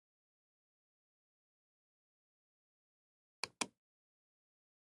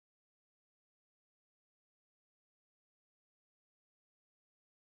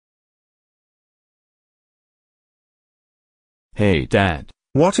Hey Dad.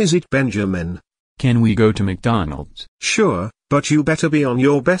 What is it, Benjamin? Can we go to McDonald's? Sure, but you better be on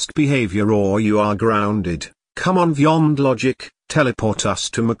your best behavior or you are grounded. Come on beyond logic, teleport us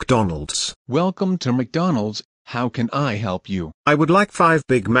to McDonald's. Welcome to McDonald's, how can I help you? I would like 5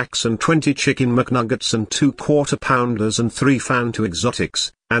 Big Macs and 20 Chicken McNuggets and 2 Quarter Pounders and 3 Fanta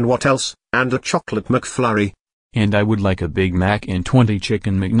Exotics, and what else, and a Chocolate McFlurry. And I would like a Big Mac and 20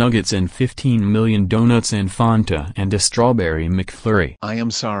 Chicken McNuggets and 15 million donuts and Fanta and a Strawberry McFlurry. I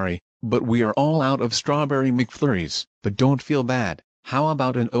am sorry, but we are all out of Strawberry McFlurries, but don't feel bad. How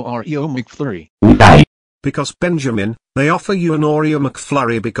about an Oreo McFlurry? Because Benjamin, they offer you an Oreo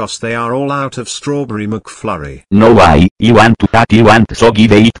McFlurry because they are all out of Strawberry McFlurry. No way, you want to that you want so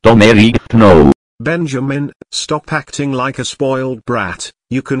give it to Mary, no. Benjamin, stop acting like a spoiled brat.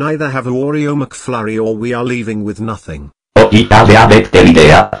 You can either have an Oreo McFlurry or we are leaving with nothing. Oh, it have a better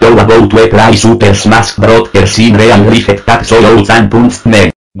idea. You're about to apply Super Smash Brothers in real life at Solos and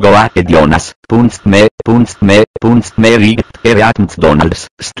Punstme. Go ahead Jonas, Punstme, read, at McDonald's,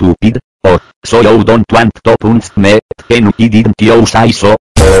 stupid. Or, so you don't want to Punstme, can you didn't you say so?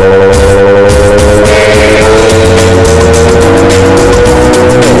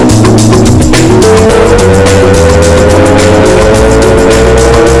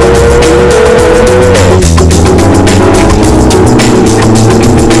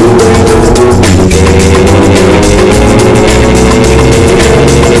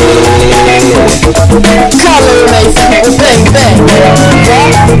 Kallar du mig för Koko Bang Bang?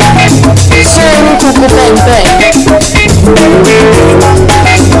 Va? Säger du Koko Bang Bang?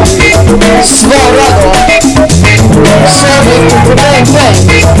 Svara då. Säger du Koko Bang Bang?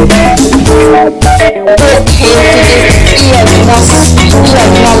 Och heter ditt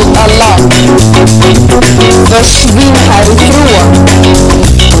egna land. Försvinn härifrån.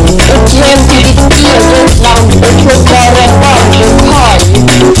 Och hem till ditt eget land och plocka rabarberpaj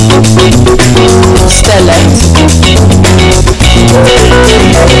istället.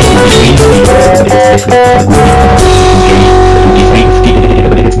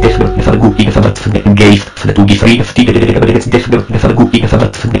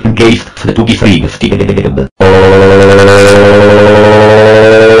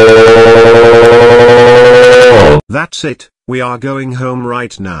 That's it, we are going home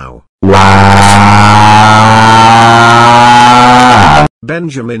right now. Wow.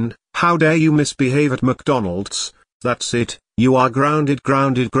 Benjamin, how dare you misbehave at McDonald's? That's it, you are grounded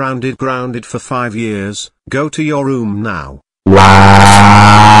for 5 years. Go to your room now. Wow.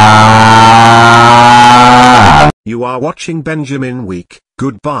 You are watching Benjamin Week.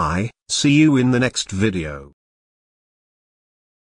 Goodbye, see you in the next video.